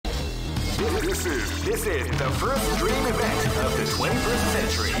This is the first dream event of the 21st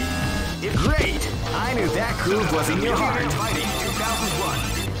century. Great! I knew that groove was in your heart. Fighting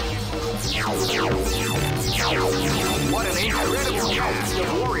 2001. What an incredible cast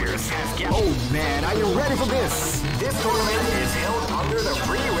of warriors has gathered. Oh man, are you ready for this? This tournament is held under the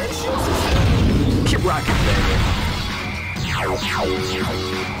free ratio system. Keep rocking, baby.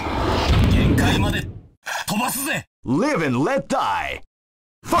 限界まで飛ばすぜ. Live and let die.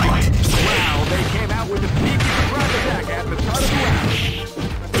 Fight! Wow, they came out with a sneaky surprise attack at the start of the round.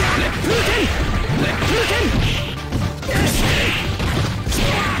 Let Putin! Let Putin!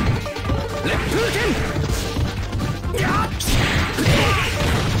 Let Putin! Let Putin!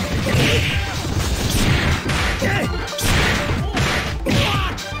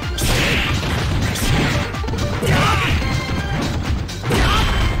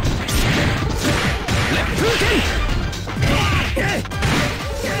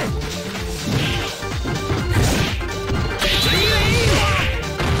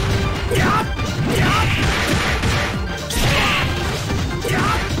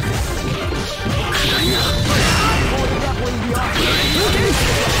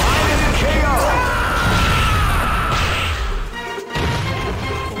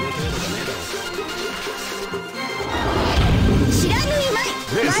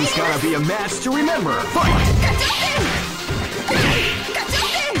 This is gonna be a match to remember. Fight!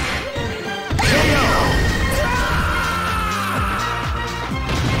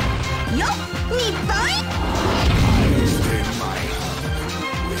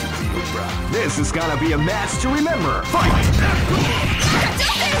 This is gonna be a match to remember. Fight!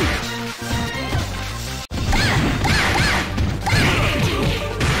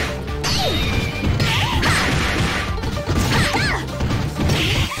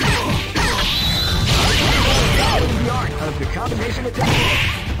 The art of the combination attack.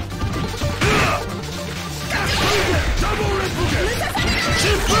 Double Rippuken!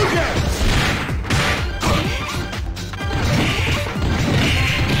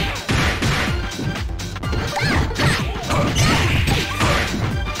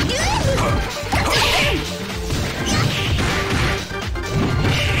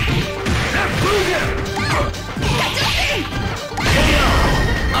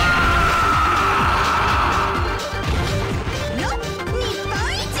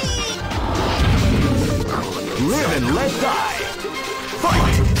 Live and let die.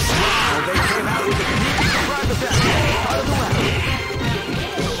 Fight! Wow, they came out with a sneaky surprise attack out of the round.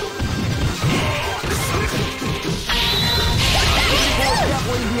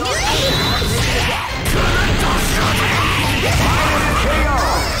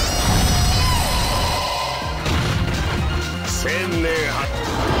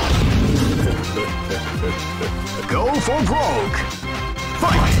 Go for broke.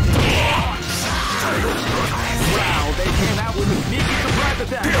 Fight! Wow, they came out with a sneaky surprise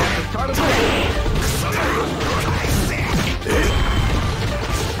attack at the start of the game.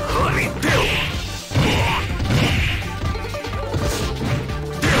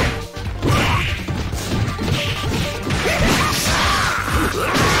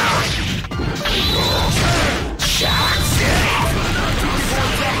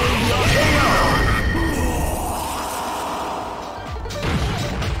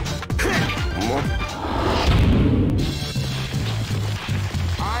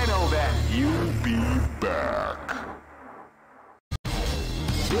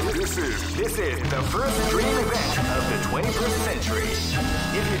 This is the first dream event of the 21st century.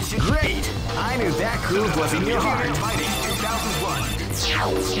 If you Great! I knew that groove was in your heart. Fighting 2001.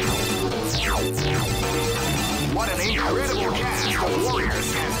 What an incredible cast of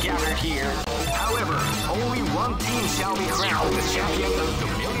warriors has gathered here. However, only one team shall be crowned the champion of the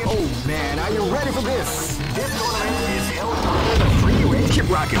million. Oh man, are you ready for this? This tournament is held under the free range. Keep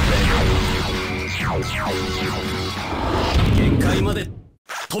rocking, baby. 限界まで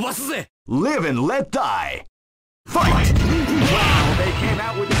飛ばすぜ. Live and let die. Fight! Wow, they came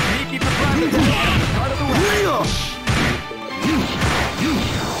out with a sneaky surprise attack at the start of the round.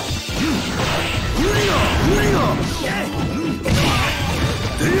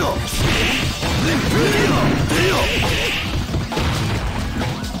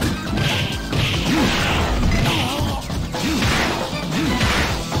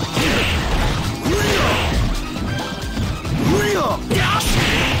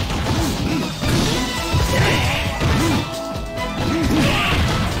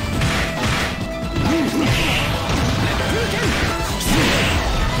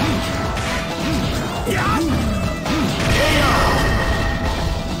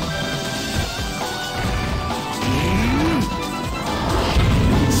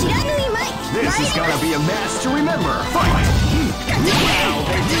 This is gonna be a match to remember. Fight! Wow,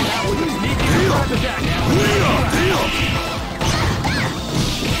 they did that with a sneaky surprise attack.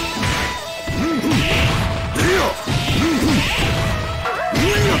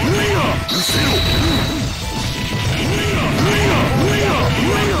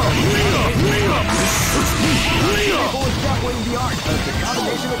 People is definitely the art of the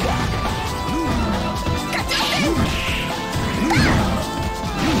combination attack.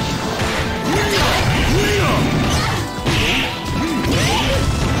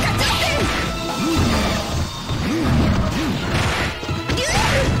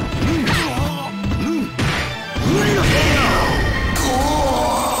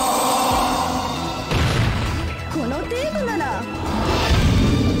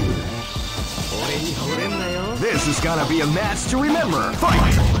 This is gonna be a match to remember.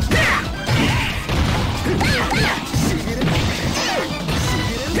 Fight!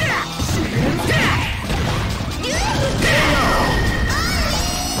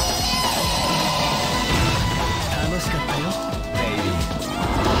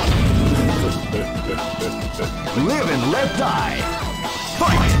 Live and let die.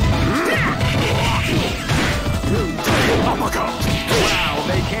 Fight! Wow,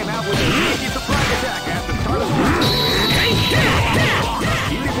 they came out with a sneaky surprise attack at the start of the round.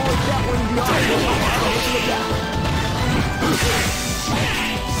 Beautiful is definitely the art of the combination attack.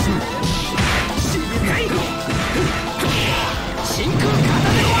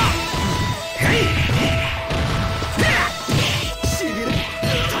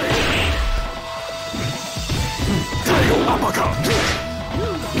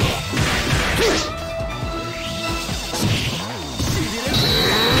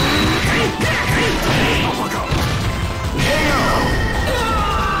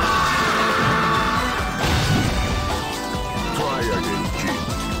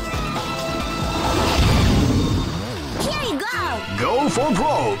 Go for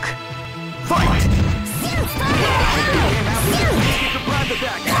broke. Fight! Surprise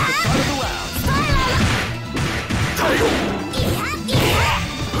attack at the start of the round.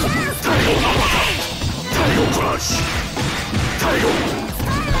 Tiger Crush! Tiger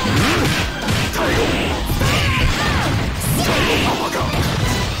Uppercut!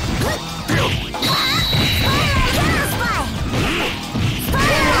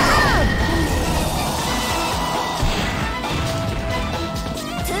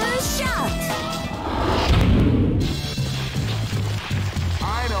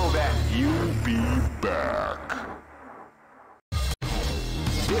 I know that you'll be back.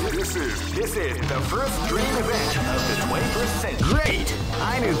 This is the first dream event of the 21st century. Great!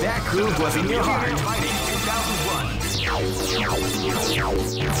 I knew that groove was in your heart. Fighting 2001.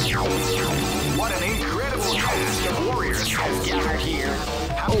 What an incredible cast of warriors has gathered here.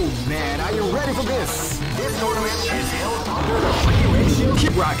 Oh man, are you ready for this? This tournament is held under the free ratio.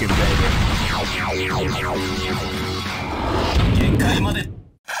 Keep rocking, baby.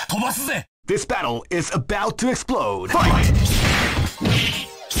 This battle is about to explode. Fight!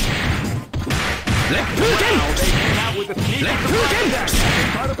 Wow, they came out with a sneaky surprise attack at the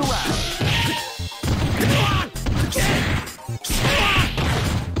start of the round.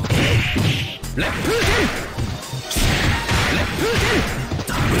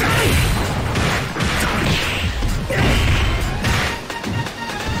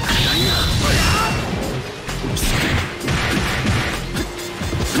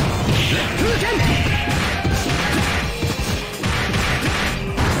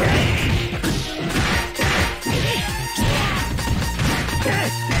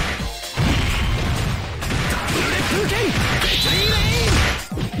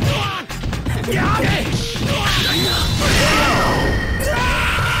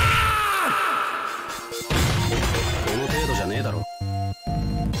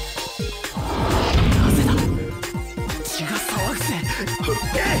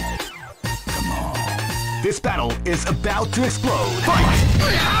 This battle is about to explode. Fight!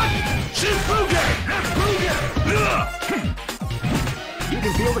 You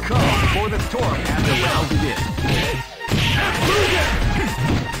can feel the calm before the storm as the round begins.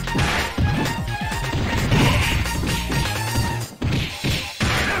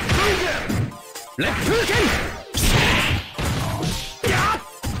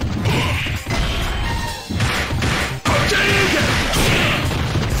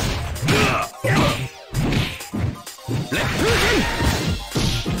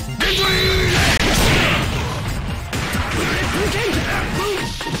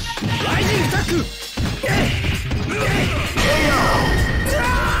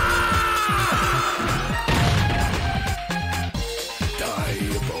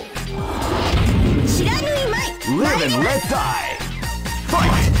 Live and let die.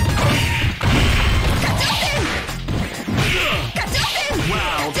 Fight!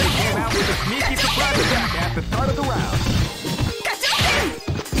 Wow, they came out with a sneaky surprise attack at the start of the round.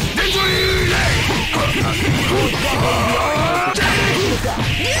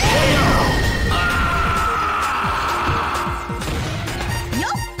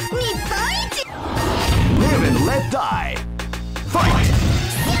 Live and let die. Fight!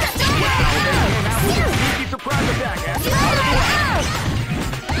 Wow, they came out with a sneaky surprise attack at the start of the round.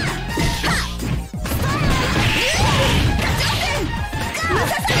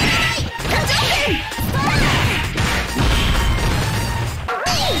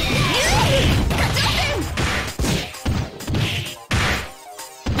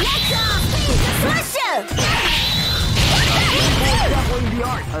 The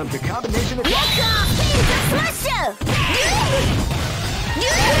art of the combination of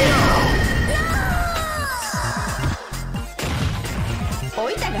お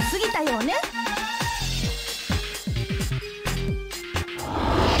いたが過ぎたようね。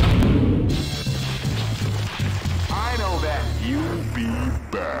I know that you'll be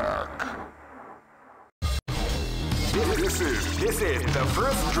back. This is the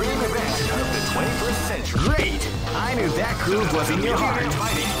first dream event of the 21st century. Great! I knew that groove was in your heart.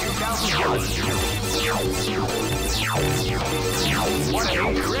 What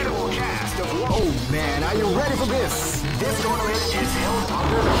an incredible cast of... Oh man, are you ready for this? This tournament is held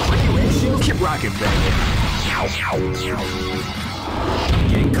under the free ratio. Keep rocking, baby.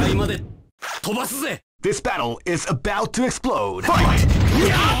 限界まで飛ばすぜ。 This battle is about to explode. Fight!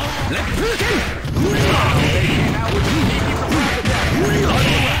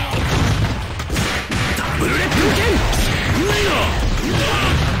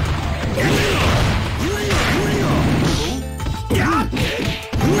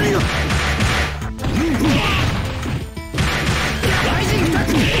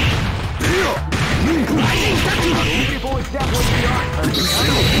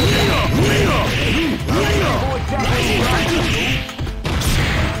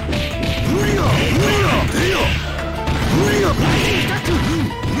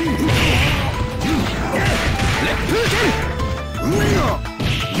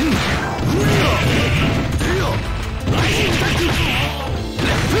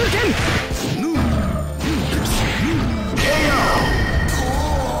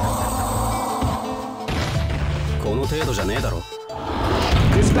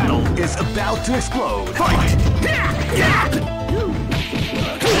 This battle is about to explode. Fight!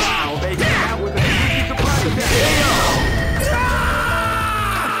 Wow, they came out with a sneaky surprise attack.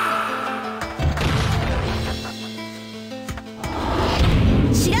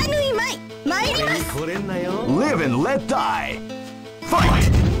 Live and let die. Fight!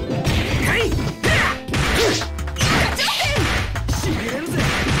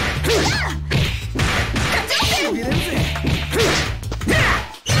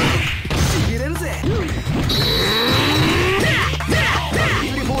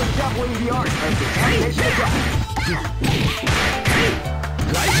 Beautiful exampling the art of the combination attack.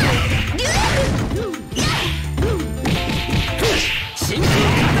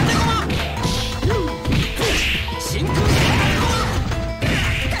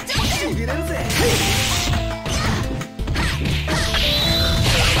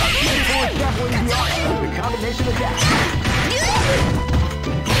 Beautiful exampling the art of the combination attack.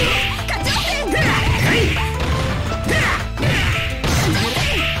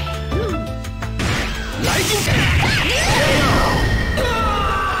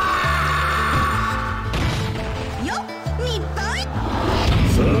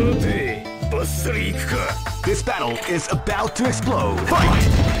 This battle is about to explode. Fight!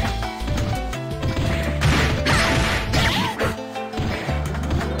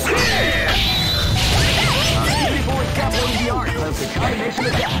 Beautiful exampling the art of the combination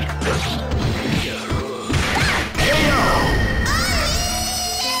attack.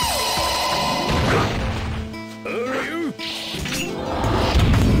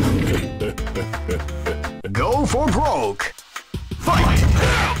 Go for broke. Fight!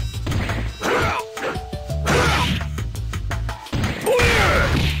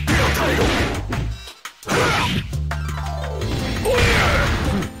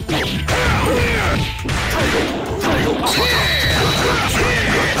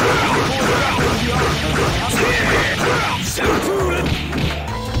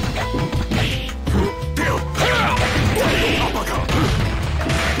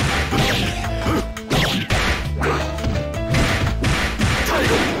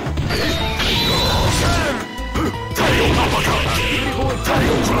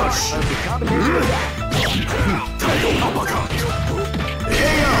 Rush of the combination attack. Title uppercut.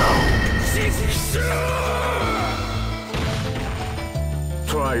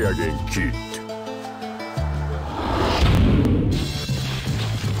 Try again, kid.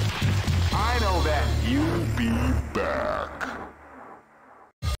 I know that. You'll be back.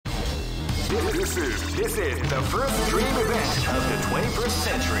 This is the first dream event of the 21st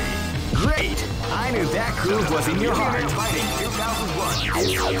century. Great! I knew that groove was in your heart. Fighting 2001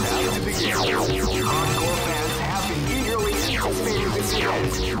 is about to begin. Hardcore fans have been eagerly anticipating this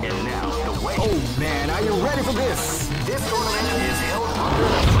event, and now the wait. Oh man, are you ready for this? This tournament is held under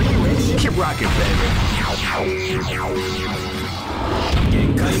the free ratio. Keep rocking, baby.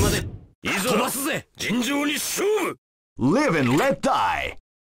 限界まで飛ばすぜ。尋常に勝負。 Live and let die.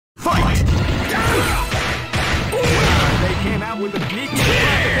 Fight! They came out with a sneaky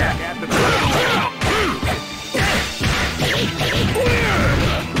attack at the top.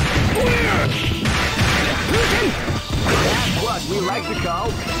 That's what we like to call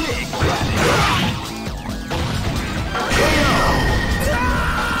big damage.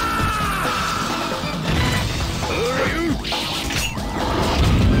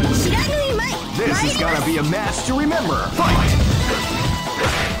 This is gonna be a match to remember. Fight!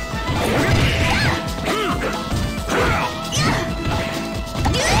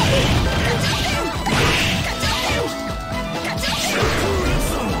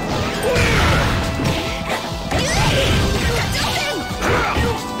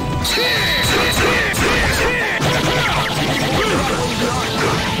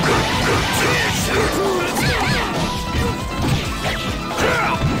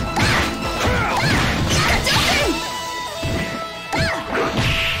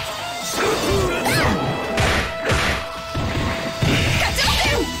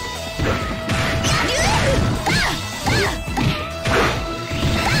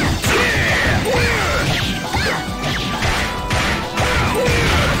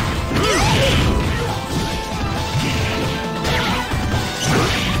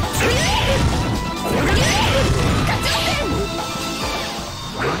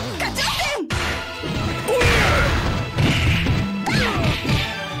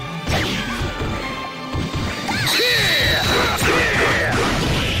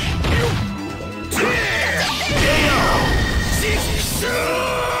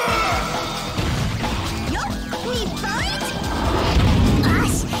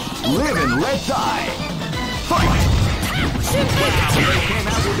 Live and let die. Fight! They came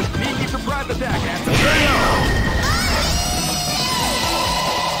out with a sneaky surprise attack at the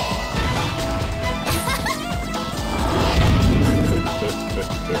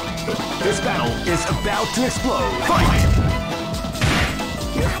This battle is about to explode. Fight!